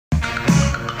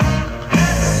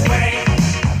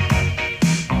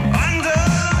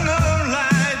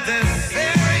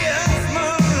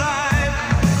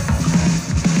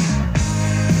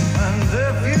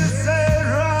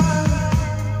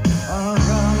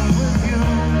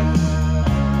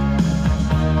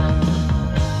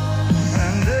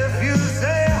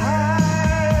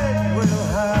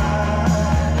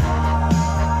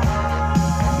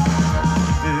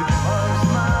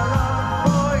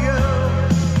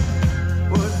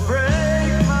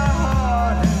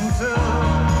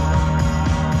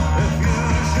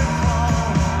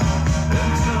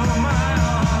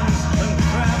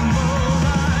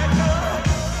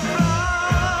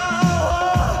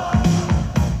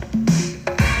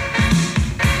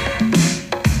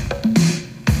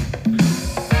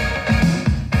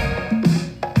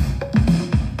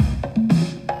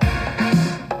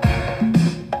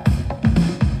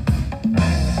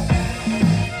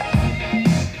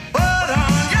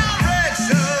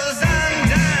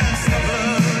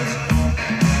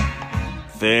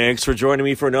Thanks for joining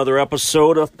me for another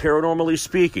episode of Paranormally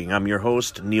Speaking. I'm your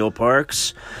host, Neil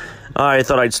Parks. I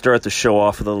thought I'd start the show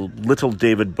off with a little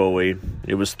David Bowie.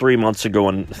 It was 3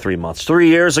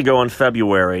 years ago in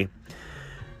February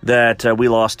that we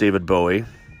lost David Bowie.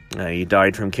 He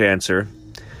died from cancer.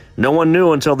 No one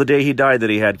knew until the day he died that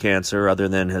he had cancer, other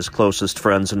than his closest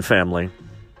friends and family.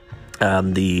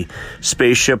 The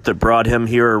spaceship that brought him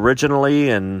here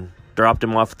originally and dropped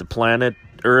him off the planet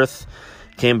Earth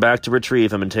came back to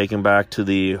retrieve him and take him back to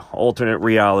the alternate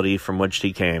reality from which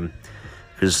he came.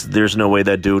 Because there's no way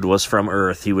that dude was from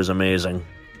Earth. He was amazing.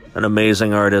 An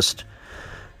amazing artist.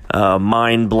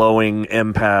 Mind-blowing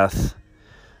empath.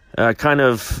 Kind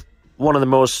of one of the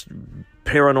most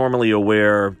paranormally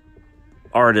aware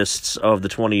artists of the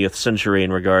 20th century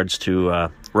in regards to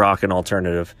rock and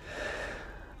alternative.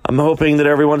 I'm hoping that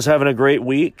everyone's having a great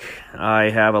week.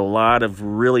 I have a lot of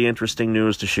really interesting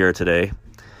news to share today.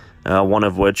 One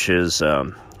of which is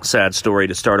a sad story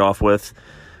to start off with.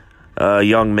 A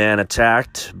young man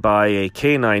attacked by a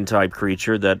canine-type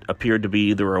creature that appeared to be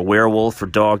either a werewolf or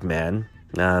dogman.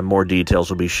 More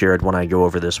details will be shared when I go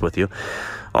over this with you.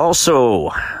 Also,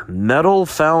 metal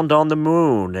found on the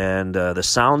moon and the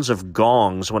sounds of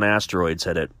gongs when asteroids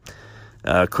hit it.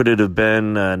 Could it have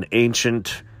been an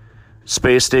ancient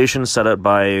space station set up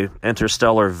by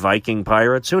interstellar Viking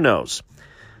pirates? Who knows?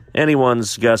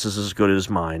 Anyone's guess is as good as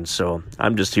mine, so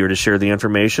I'm just here to share the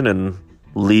information and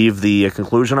leave the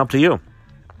conclusion up to you.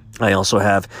 I also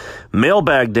have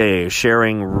Mailbag Day,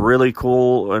 sharing really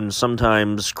cool and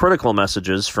sometimes critical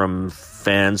messages from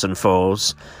fans and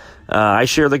foes. I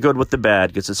share the good with the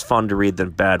bad because it's fun to read the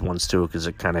bad ones too, because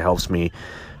it kind of helps me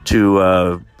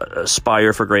to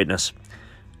aspire for greatness.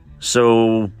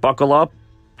 So buckle up.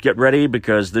 Get ready,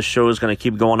 because this show is going to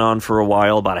keep going on for a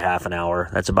while, about a half an hour.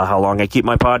 That's about how long I keep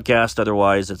my podcast.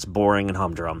 Otherwise, it's boring and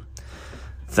humdrum.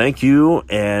 Thank you,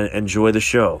 and enjoy the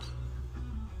show.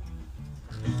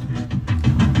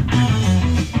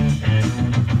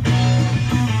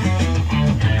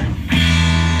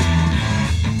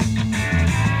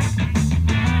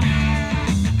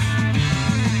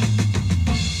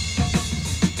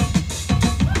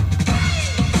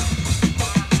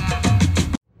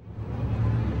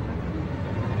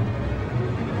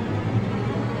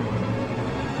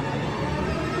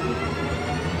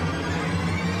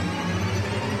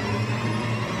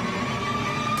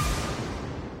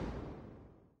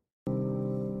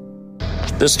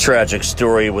 This tragic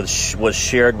story was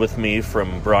shared with me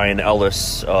from Brian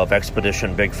Ellis of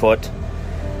Expedition Bigfoot.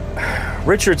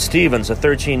 Richard Stevens, a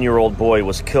 13-year-old boy,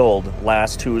 was killed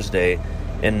last Tuesday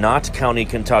in Knott County,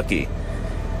 Kentucky.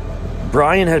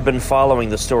 Brian had been following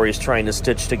the stories, trying to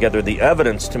stitch together the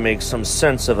evidence to make some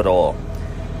sense of it all.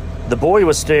 The boy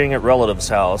was staying at relatives'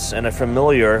 house, and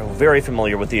very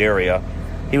familiar with the area.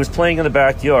 He was playing in the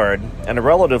backyard, and a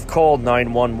relative called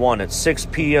 911 at 6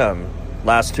 p.m.,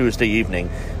 last Tuesday evening,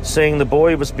 saying the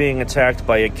boy was being attacked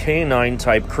by a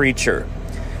canine-type creature.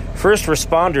 First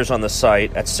responders on the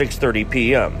site at 6:30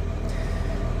 p.m.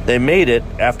 They made it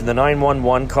after the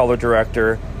 911 caller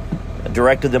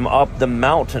directed them up the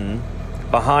mountain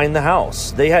behind the house.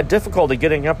 They had difficulty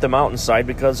getting up the mountainside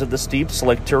because of the steep,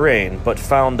 slick terrain, but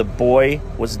found the boy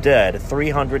was dead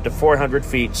 300 to 400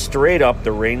 feet straight up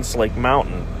the rain-slick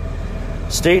mountain.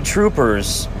 State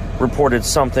troopers reported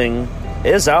something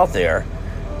is out there.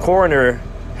 Coroner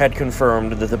had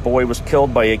confirmed that the boy was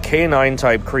killed by a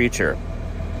canine-type creature,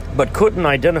 but couldn't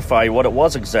identify what it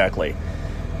was exactly.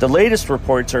 The latest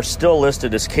reports are still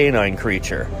listed as canine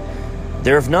creature.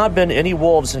 There have not been any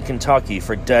wolves in Kentucky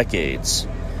for decades.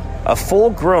 A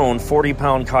full-grown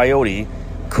 40-pound coyote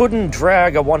couldn't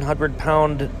drag a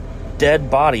 100-pound dead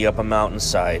body up a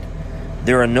mountainside.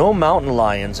 There are no mountain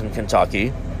lions in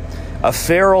Kentucky. A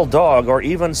feral dog, or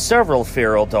even several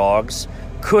feral dogs,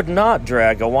 could not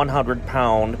drag a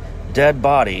 100-pound dead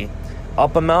body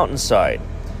up a mountainside,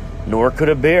 nor could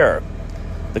a bear.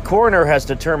 The coroner has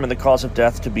determined the cause of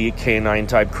death to be a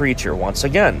canine-type creature. Once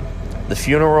again, the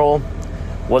funeral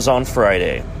was on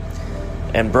Friday,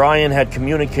 and Brian had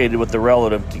communicated with the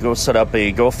relative to go set up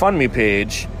a GoFundMe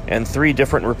page, and 3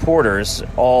 different reporters,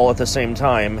 all at the same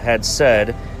time, had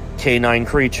said canine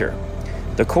creature.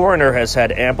 The coroner has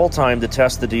had ample time to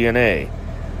test the DNA.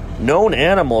 Known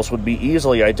animals would be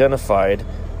easily identified,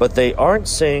 but they aren't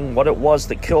saying what it was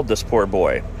that killed this poor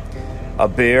boy. A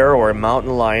bear or a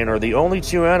mountain lion are the only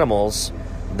 2 animals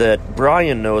that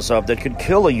Brian knows of that could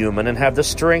kill a human and have the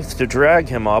strength to drag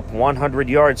him up 100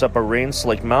 yards up a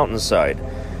rain-slick mountainside.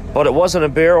 But it wasn't a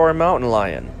bear or a mountain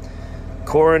lion.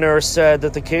 Coroner said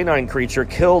that the canine creature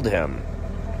killed him.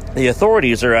 The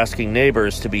authorities are asking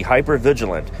neighbors to be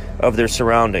hyper-vigilant of their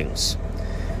surroundings.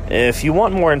 If you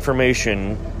want more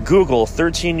information, Google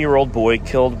 13-year-old boy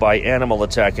killed by animal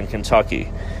attack in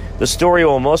Kentucky. The story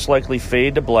will most likely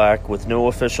fade to black with no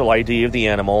official ID of the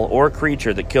animal or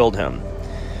creature that killed him.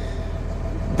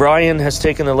 Brian has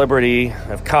taken the liberty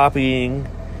of copying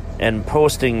and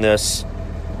posting this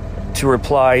to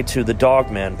reply to the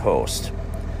Dogman post.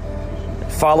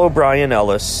 Follow Brian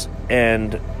Ellis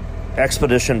and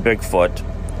Expedition Bigfoot,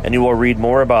 and you will read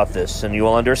more about this, and you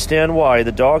will understand why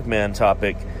the Dogman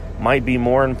topic might be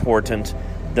more important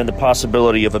than the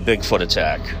possibility of a Bigfoot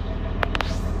attack.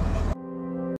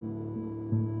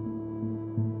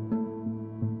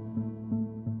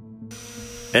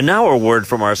 And now a word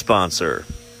from our sponsor.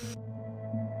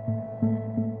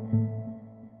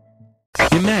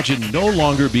 Imagine no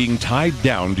longer being tied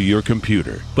down to your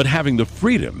computer, but having the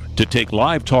freedom to take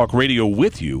live talk radio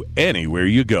with you anywhere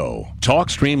you go.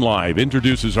 TalkStream Live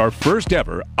introduces our first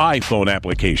ever iPhone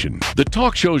application. The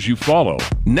talk shows you follow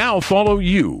now follow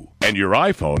you, and your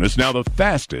iPhone is now the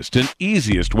fastest and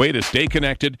easiest way to stay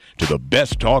connected to the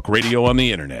best talk radio on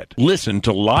the internet. Listen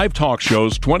to live talk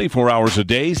shows 24 hours a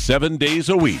day, 7 days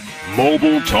a week.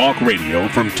 Mobile talk radio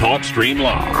from TalkStream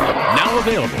Live. Now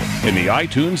available in the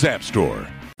iTunes App Store.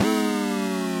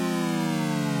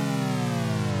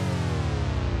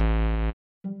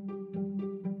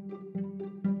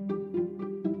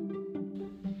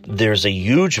 There's a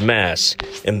huge mass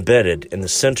embedded in the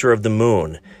center of the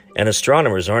moon, and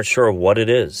astronomers aren't sure what it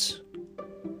is.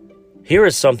 Here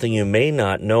is something you may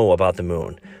not know about the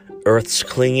moon. Earth's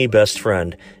clingy best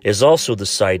friend is also the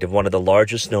site of one of the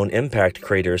largest known impact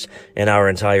craters in our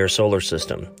entire solar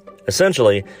system.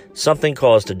 Essentially, something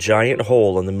caused a giant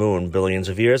hole in the moon billions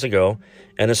of years ago,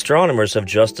 and astronomers have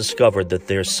just discovered that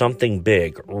there's something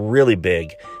big, really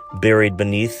big, buried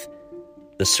beneath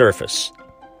the surface.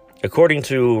 According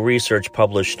to research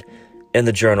published in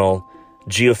the journal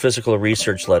Geophysical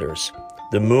Research Letters,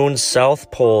 the moon's South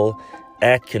Pole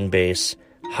Aitken base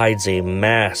hides a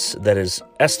mass that is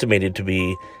estimated to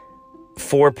be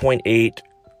 4.8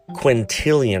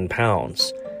 quintillion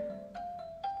pounds.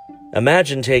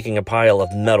 Imagine taking a pile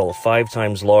of metal 5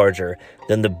 times larger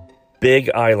than the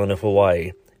big island of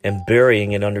Hawaii and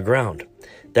burying it underground.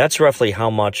 That's roughly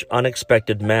how much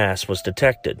unexpected mass was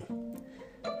detected.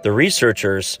 The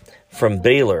researchers from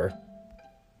Baylor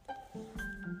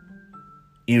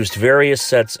used various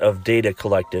sets of data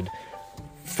collected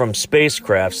from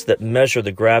spacecrafts that measure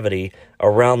the gravity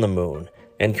around the moon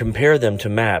and compare them to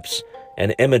maps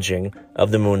and imaging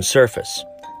of the moon's surface.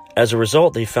 As a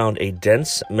result, they found a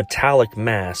dense metallic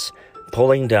mass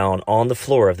pulling down on the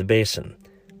floor of the basin.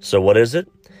 So what is it?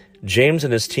 James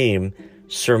and his team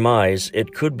surmise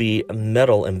it could be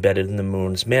metal embedded in the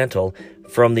moon's mantle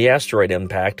from the asteroid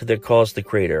impact that caused the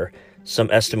crater some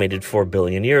estimated 4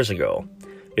 billion years ago.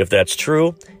 If that's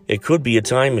true, it could be a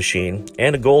time machine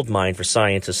and a gold mine for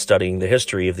scientists studying the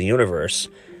history of the universe.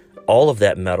 All of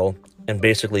that metal, and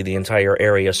basically the entire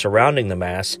area surrounding the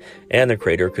mass and the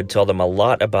crater, could tell them a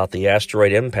lot about the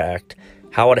asteroid impact,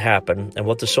 how it happened, and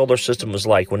what the solar system was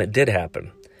like when it did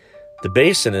happen. The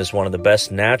basin is one of the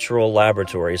best natural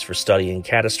laboratories for studying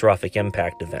catastrophic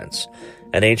impact events,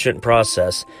 an ancient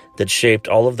process that shaped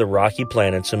all of the rocky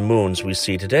planets and moons we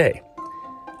see today.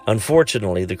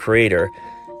 Unfortunately, the crater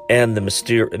and the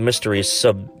mysterious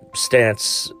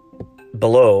substance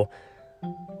below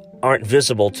aren't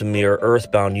visible to mere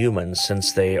earthbound humans,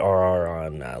 since they are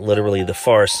on literally the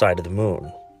far side of the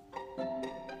moon.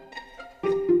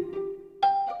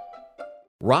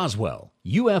 Roswell,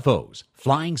 UFOs,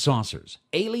 flying saucers,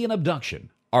 alien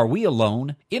abduction. Are we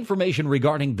alone? Information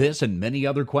regarding this and many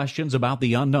other questions about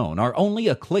the unknown are only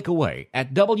a click away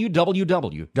at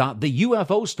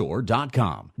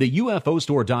www.theufostore.com. The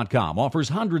UFOstore.com offers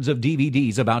hundreds of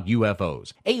DVDs about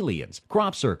UFOs, aliens,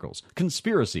 crop circles,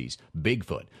 conspiracies,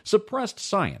 Bigfoot, suppressed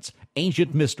science,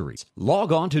 ancient mysteries.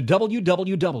 Log on to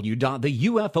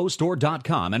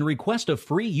www.theufostore.com and request a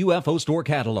free UFO Store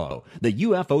catalog. The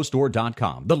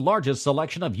UFOstore.com, the largest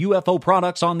selection of UFO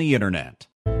products on the internet.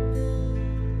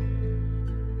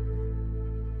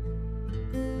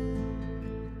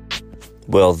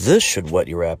 Well, this should whet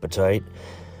your appetite.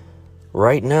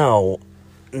 Right now,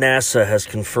 NASA has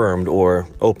confirmed, or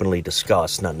openly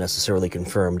discussed, not necessarily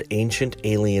confirmed, ancient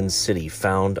alien city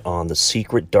found on the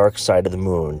secret dark side of the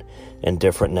moon in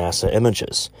different NASA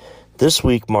images. This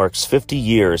week marks 50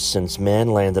 years since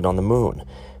man landed on the moon.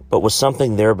 But was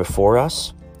something there before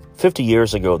us? 50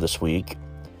 years ago this week,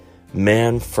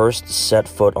 man first set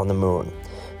foot on the moon.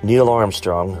 Neil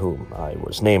Armstrong, whom I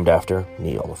was named after,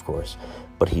 Neil, of course,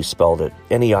 but he spelled it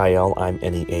N-E-I-L, I'm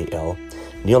N-E-A-L.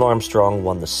 Neil Armstrong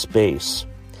won the space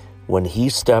when he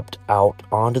stepped out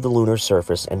onto the lunar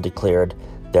surface and declared,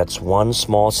 That's one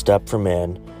small step for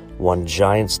man, one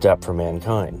giant step for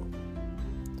mankind.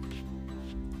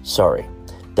 Sorry,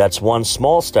 that's one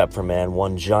small step for man,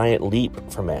 one giant leap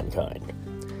for mankind.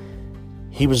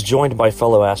 He was joined by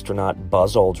fellow astronaut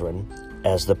Buzz Aldrin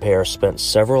as the pair spent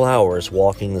several hours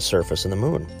walking the surface of the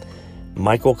moon.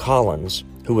 Michael Collins,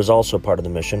 who was also part of the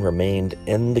mission, remained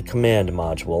in the command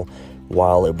module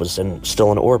while it was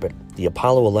still in orbit. The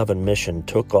Apollo 11 mission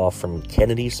took off from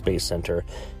Kennedy Space Center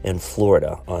in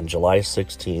Florida on July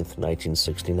 16,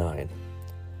 1969.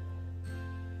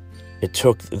 It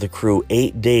took the crew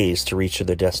 8 days to reach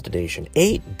their destination.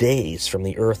 8 days from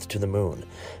the Earth to the moon.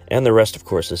 And the rest, of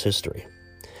course, is history.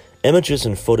 Images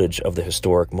and footage of the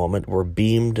historic moment were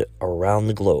beamed around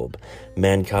the globe,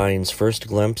 mankind's first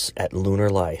glimpse at lunar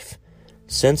life.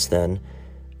 Since then,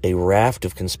 a raft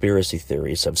of conspiracy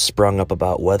theories have sprung up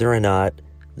about whether or not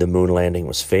the moon landing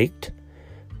was faked.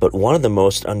 But one of the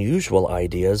most unusual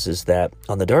ideas is that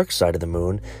on the dark side of the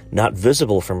moon, not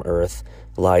visible from Earth,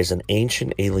 lies an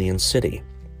ancient alien city.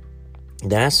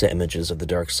 NASA images of the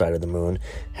dark side of the moon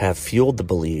have fueled the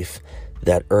belief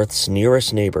that Earth's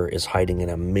nearest neighbor is hiding an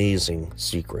amazing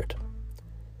secret.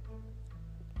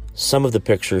 Some of the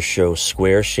pictures show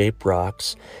square-shaped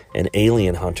rocks, and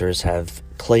alien hunters have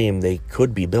claimed they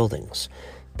could be buildings.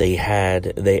 They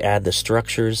add the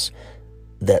structures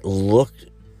that look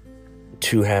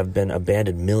to have been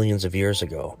abandoned millions of years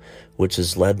ago, which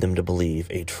has led them to believe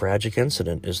a tragic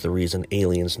incident is the reason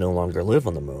aliens no longer live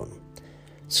on the moon.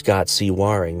 Scott C.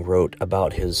 Waring wrote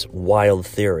about his wild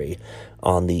theory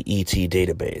on the ET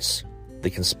database. The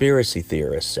conspiracy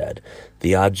theorist said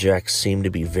the objects seem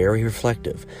to be very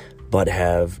reflective, but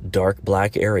have dark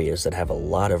black areas that have a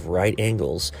lot of right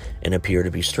angles and appear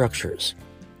to be structures.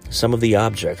 Some of the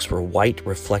objects were white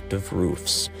reflective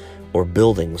roofs, or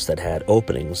buildings that had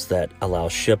openings that allow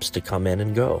ships to come in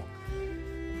and go.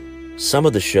 Some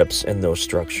of the ships in those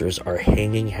structures are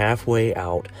hanging halfway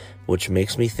out, which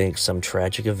makes me think some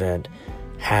tragic event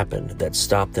happened that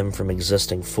stopped them from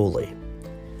existing fully.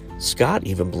 Scott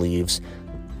even believes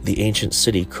the ancient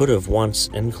city could have once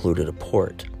included a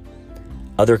port.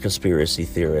 Other conspiracy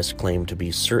theorists claim to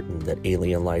be certain that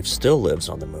alien life still lives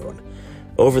on the moon.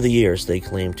 Over the years, they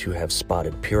claim to have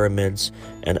spotted pyramids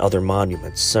and other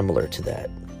monuments similar to that.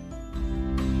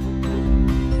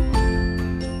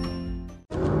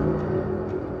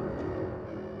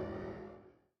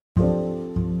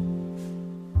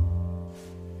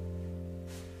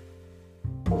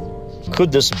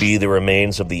 Could this be the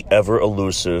remains of the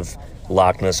ever-elusive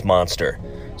Loch Ness Monster?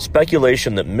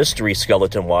 Speculation that mystery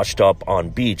skeleton washed up on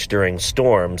beach during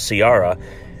Storm Ciara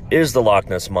is the Loch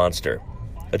Ness Monster.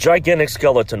 A gigantic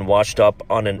skeleton washed up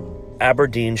on an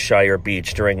Aberdeenshire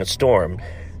beach during a storm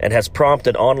and has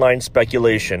prompted online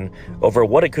speculation over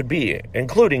what it could be,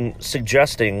 including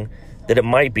suggesting that it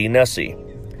might be Nessie.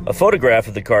 A photograph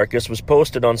of the carcass was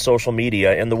posted on social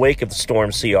media in the wake of the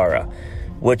Storm Ciara,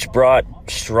 which brought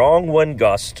strong wind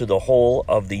gusts to the whole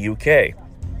of the UK.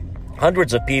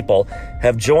 Hundreds of people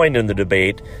have joined in the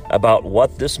debate about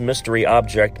what this mystery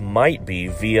object might be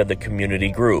via the community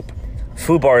group.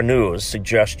 Fubar News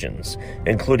suggestions,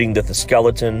 including that the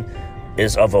skeleton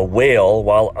is of a whale,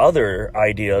 while other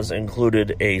ideas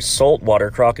included a saltwater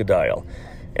crocodile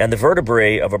and the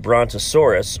vertebrae of a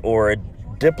brontosaurus or a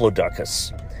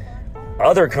diplodocus.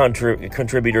 Other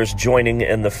contributors joining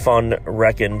in the fun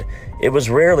reckoned it was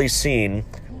rarely seen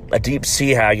a deep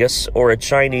sea haggis or a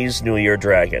Chinese New Year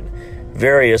dragon.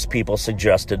 Various people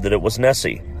suggested that it was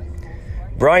Nessie.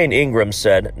 Brian Ingram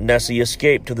said Nessie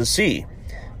escaped to the sea,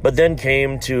 but then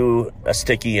came to a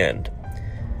sticky end.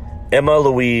 Emma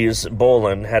Louise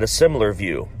Boland had a similar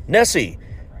view. Nessie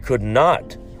could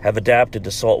not have adapted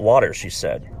to salt water, she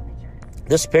said.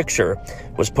 This picture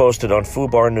was posted on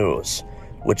Fubar News,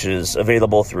 which is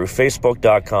available through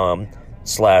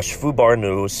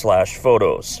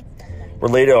facebook.com/FubarNews/photos.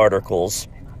 Related articles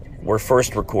were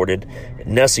first recorded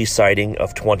Nessie sighting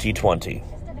of 2020.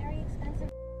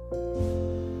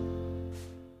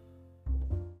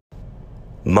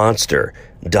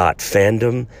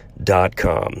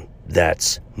 Monster.fandom.com.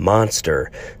 That's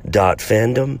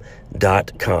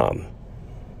monster.fandom.com.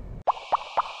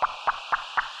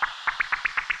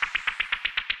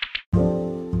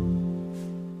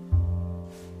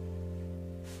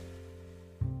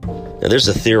 Now, there's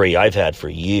a theory I've had for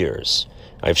years.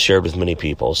 I've shared with many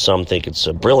people. Some think it's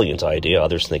a brilliant idea.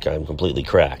 Others think I'm completely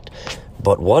cracked.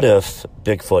 But what if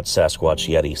Bigfoot, Sasquatch,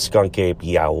 Yeti, Skunk Ape,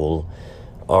 Yowl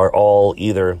are all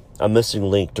either a missing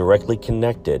link directly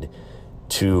connected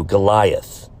to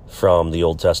Goliath from the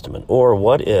Old Testament? Or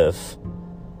what if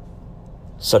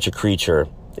such a creature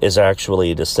is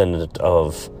actually a descendant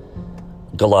of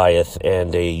Goliath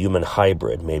and a human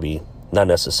hybrid, maybe not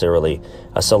necessarily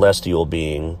a celestial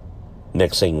being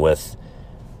mixing with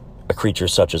a creature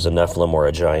such as a Nephilim or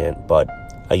a giant, but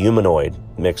a humanoid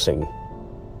mixing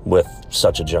with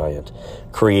such a giant,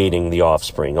 creating the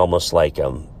offspring, almost like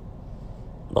a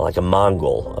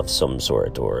Mongol of some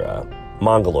sort, or a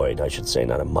Mongoloid, I should say,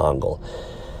 not a Mongol,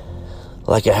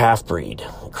 like a half-breed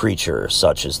creature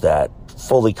such as that,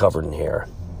 fully covered in hair.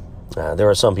 There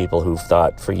are some people who've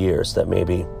thought for years that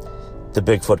maybe the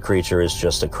Bigfoot creature is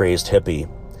just a crazed hippie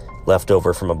left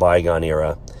over from a bygone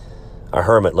era, a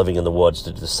hermit living in the woods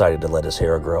that decided to let his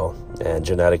hair grow, and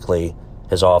genetically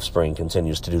his offspring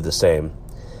continues to do the same.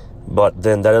 But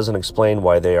then that doesn't explain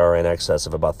why they are in excess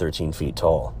of about 13 feet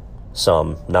tall.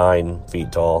 Some 9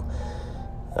 feet tall,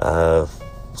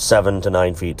 7 to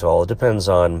 9 feet tall. It depends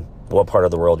on what part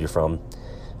of the world you're from.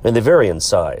 And they vary in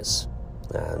size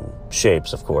and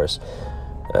shapes, of course.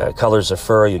 Colors of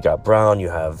fur, you got brown, you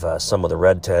have some with a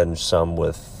red tinge, some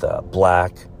with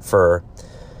black fur.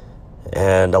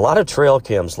 And a lot of trail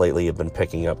cams lately have been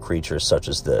picking up creatures such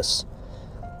as this.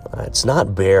 It's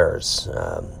not bears.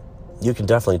 You can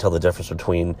definitely tell the difference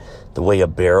between the way a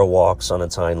bear walks on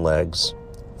its hind legs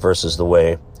versus the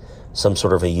way some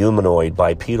sort of a humanoid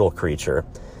bipedal creature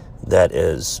that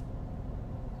is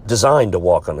designed to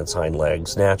walk on its hind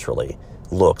legs naturally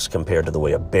looks compared to the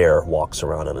way a bear walks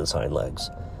around on his hind legs.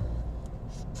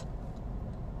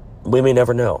 We may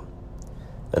never know.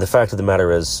 And the fact of the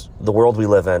matter is, the world we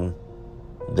live in,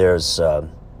 there's a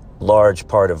large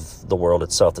part of the world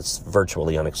itself that's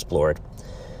virtually unexplored.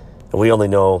 And we only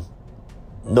know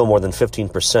no more than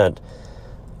 15%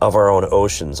 of our own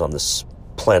oceans on this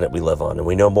planet we live on. And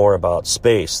we know more about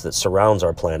space that surrounds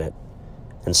our planet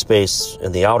and space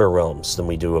in the outer realms than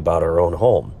we do about our own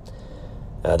home.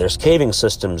 There's caving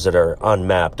systems that are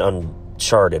unmapped,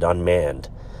 uncharted, unmanned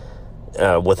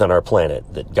within our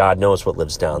planet, that God knows what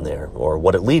lives down there or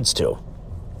what it leads to.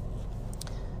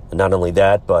 And not only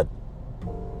that, but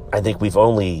I think we've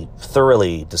only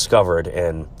thoroughly discovered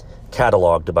and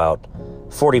cataloged about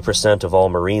 40% of all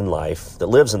marine life that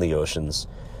lives in the oceans.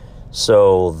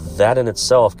 So that in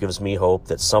itself gives me hope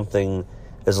that something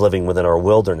is living within our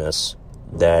wilderness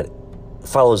that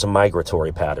follows a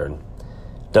migratory pattern,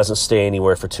 doesn't stay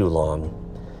anywhere for too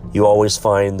long. You always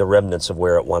find the remnants of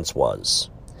where it once was.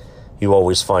 You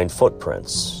always find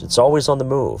footprints. It's always on the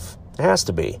move. It has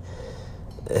to be.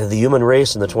 The human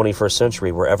race in the 21st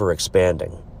century, we're ever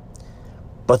expanding.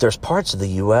 But there's parts of the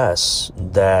U.S.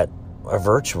 that are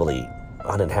virtually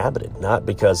uninhabited, not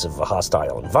because of a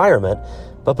hostile environment,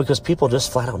 but because people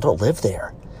just flat out don't live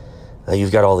there.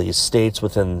 You've got all these states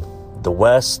within the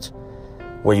West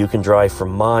where you can drive for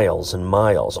miles and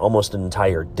miles, almost an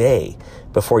entire day,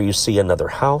 before you see another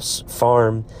house,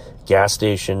 farm, gas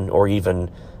station, or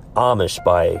even Amish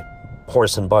by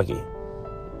horse and buggy.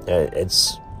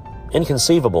 It's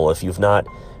inconceivable if you've not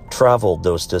traveled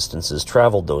those distances,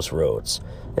 traveled those roads.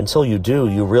 Until you do,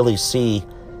 you really see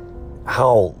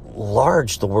how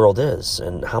large the world is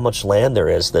and how much land there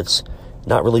is that's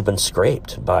not really been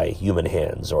scraped by human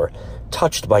hands or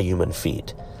touched by human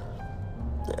feet.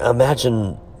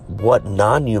 Imagine what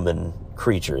non-human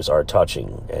creatures are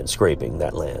touching and scraping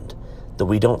that land that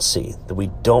we don't see, that we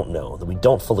don't know, that we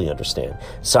don't fully understand.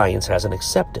 Science hasn't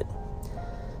accepted.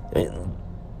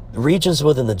 Regions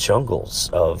within the jungles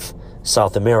of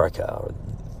South America, or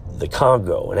the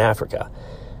Congo and Africa,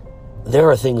 there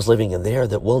are things living in there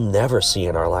that we'll never see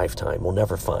in our lifetime, we'll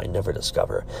never find, never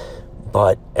discover.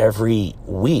 But every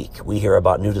week we hear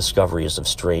about new discoveries of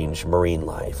strange marine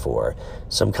life, or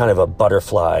some kind of a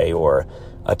butterfly, or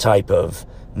a type of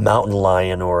mountain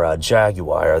lion or a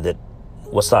jaguar that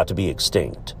was thought to be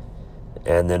extinct.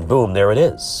 And then boom, there it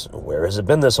is. Where has it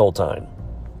been this whole time?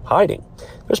 Hiding.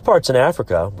 There's parts in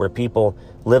Africa where people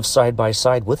live side by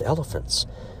side with elephants,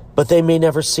 but they may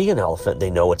never see an elephant. They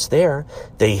know it's there.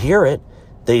 They hear it.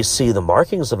 They see the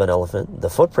markings of an elephant, the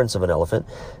footprints of an elephant,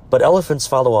 but elephants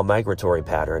follow a migratory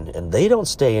pattern, and they don't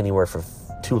stay anywhere for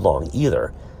too long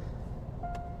either,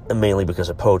 and mainly because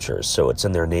of poachers, so it's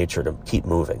in their nature to keep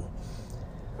moving.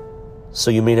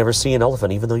 So you may never see an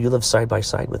elephant, even though you live side by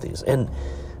side with these. And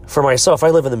for myself,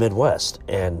 I live in the Midwest,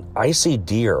 and I see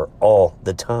deer all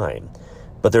the time,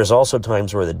 but there's also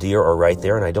times where the deer are right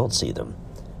there and I don't see them.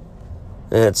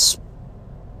 And it's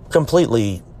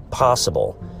completely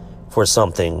possible for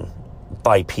something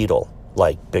bipedal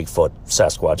like Bigfoot,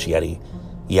 Sasquatch, Yeti,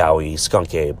 Yowie,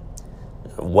 Skunk Ape,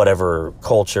 whatever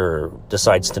culture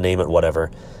decides to name it, whatever,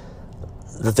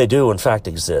 that they do in fact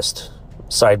exist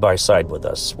side by side with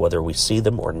us, whether we see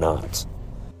them or not.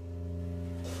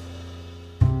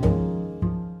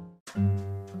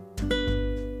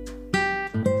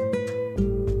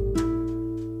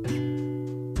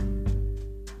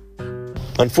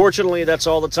 Unfortunately, that's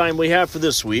all the time we have for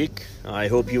this week. I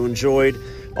hope you enjoyed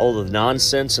all the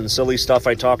nonsense and silly stuff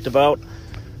I talked about.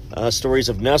 Stories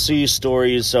of Nessie,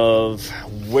 stories of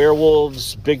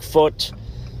werewolves, Bigfoot,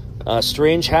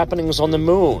 strange happenings on the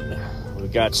moon.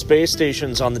 We've got space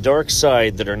stations on the dark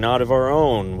side that are not of our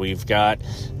own. We've got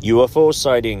UFO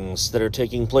sightings that are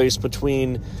taking place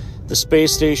between the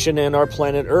space station and our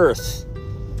planet Earth.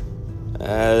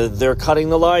 They're cutting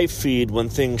the live feed when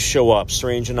things show up,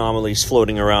 strange anomalies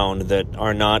floating around that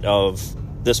are not of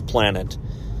this planet.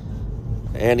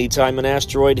 Anytime an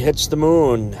asteroid hits the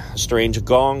moon, a strange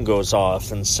gong goes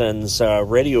off and sends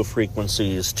radio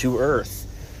frequencies to Earth.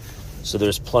 So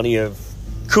there's plenty of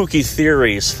kooky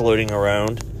theories floating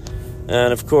around.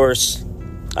 And of course,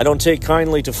 I don't take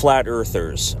kindly to flat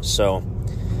earthers. So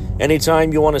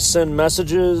anytime you want to send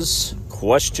messages,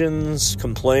 questions,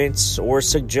 complaints, or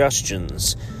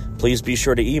suggestions, please be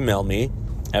sure to email me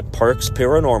at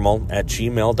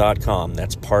parksparanormal@gmail.com.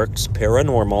 That's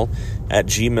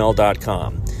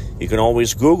parksparanormal@gmail.com. You can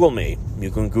always Google me.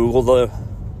 You can Google the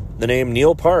name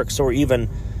Neil Parks, or even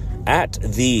at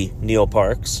the Neil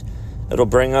Parks. It'll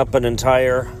bring up an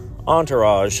entire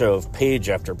entourage of page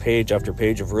after page after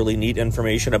page of really neat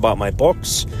information about my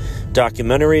books,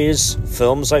 documentaries,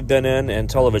 films I've been in, and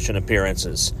television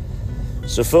appearances.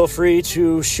 So feel free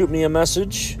to shoot me a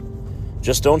message.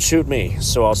 Just don't shoot me.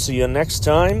 So I'll see you next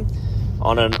time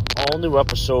on an all-new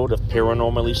episode of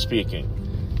Paranormally Speaking.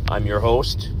 I'm your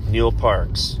host, Neil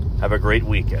Parks. Have a great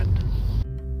weekend.